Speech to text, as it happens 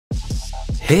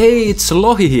Hey, it's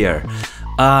Lohi here!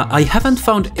 I haven't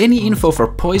found any info for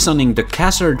poisoning the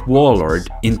Khazard Warlord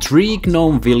in Trick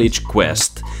Gnome Village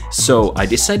quest, so I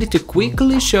decided to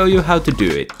quickly show you how to do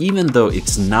it, even though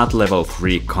it's not level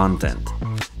 3 content.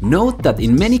 Note that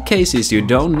in many cases you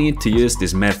don't need to use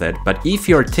this method, but if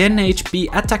you're 10 HP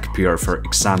attack pure for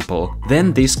example,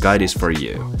 then this guide is for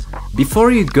you.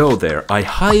 Before you go there, I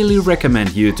highly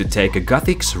recommend you to take a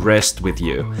Gothic's Rest with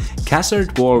you.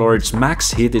 Khazard Warlord's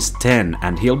max hit is 10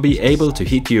 and he'll be able to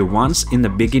hit you once in the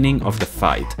beginning of the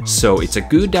fight, so it's a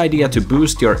good idea to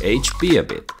boost your HP a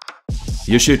bit.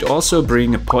 You should also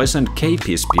bring a poisoned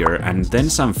KP spear and then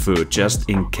some food just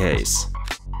in case.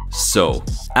 So,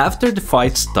 after the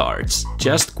fight starts,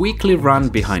 just quickly run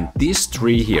behind this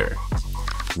tree here.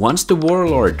 Once the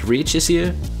Warlord reaches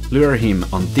you, lure him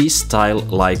on this tile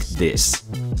like this.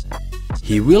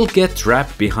 He will get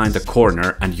trapped behind the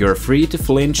corner and you're free to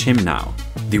flinch him now.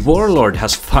 The Warlord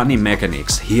has funny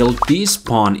mechanics, he'll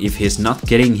despawn if he's not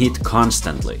getting hit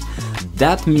constantly.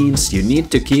 That means you need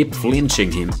to keep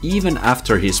flinching him even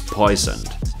after he's poisoned.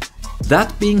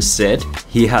 That being said,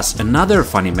 he has another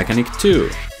funny mechanic too.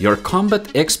 Your combat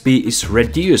XP is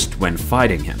reduced when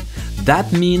fighting him.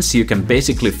 That means you can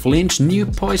basically flinch new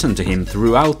poison to him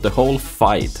throughout the whole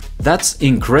fight. That's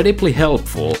incredibly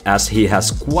helpful as he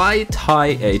has quite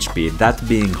high HP, that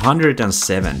being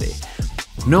 170.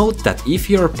 Note that if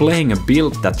you're playing a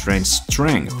build that drains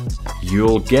strength,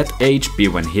 you'll get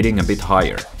HP when hitting a bit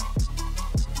higher.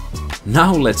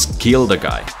 Now let's kill the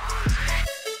guy.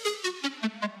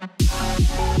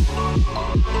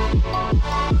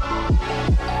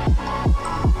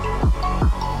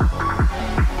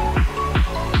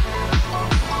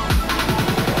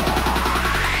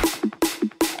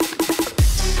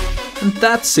 And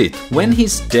that's it. When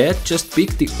he's dead, just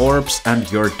pick the orbs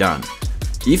and you're done.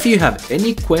 If you have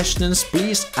any questions,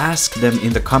 please ask them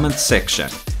in the comment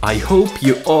section. I hope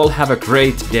you all have a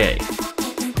great day.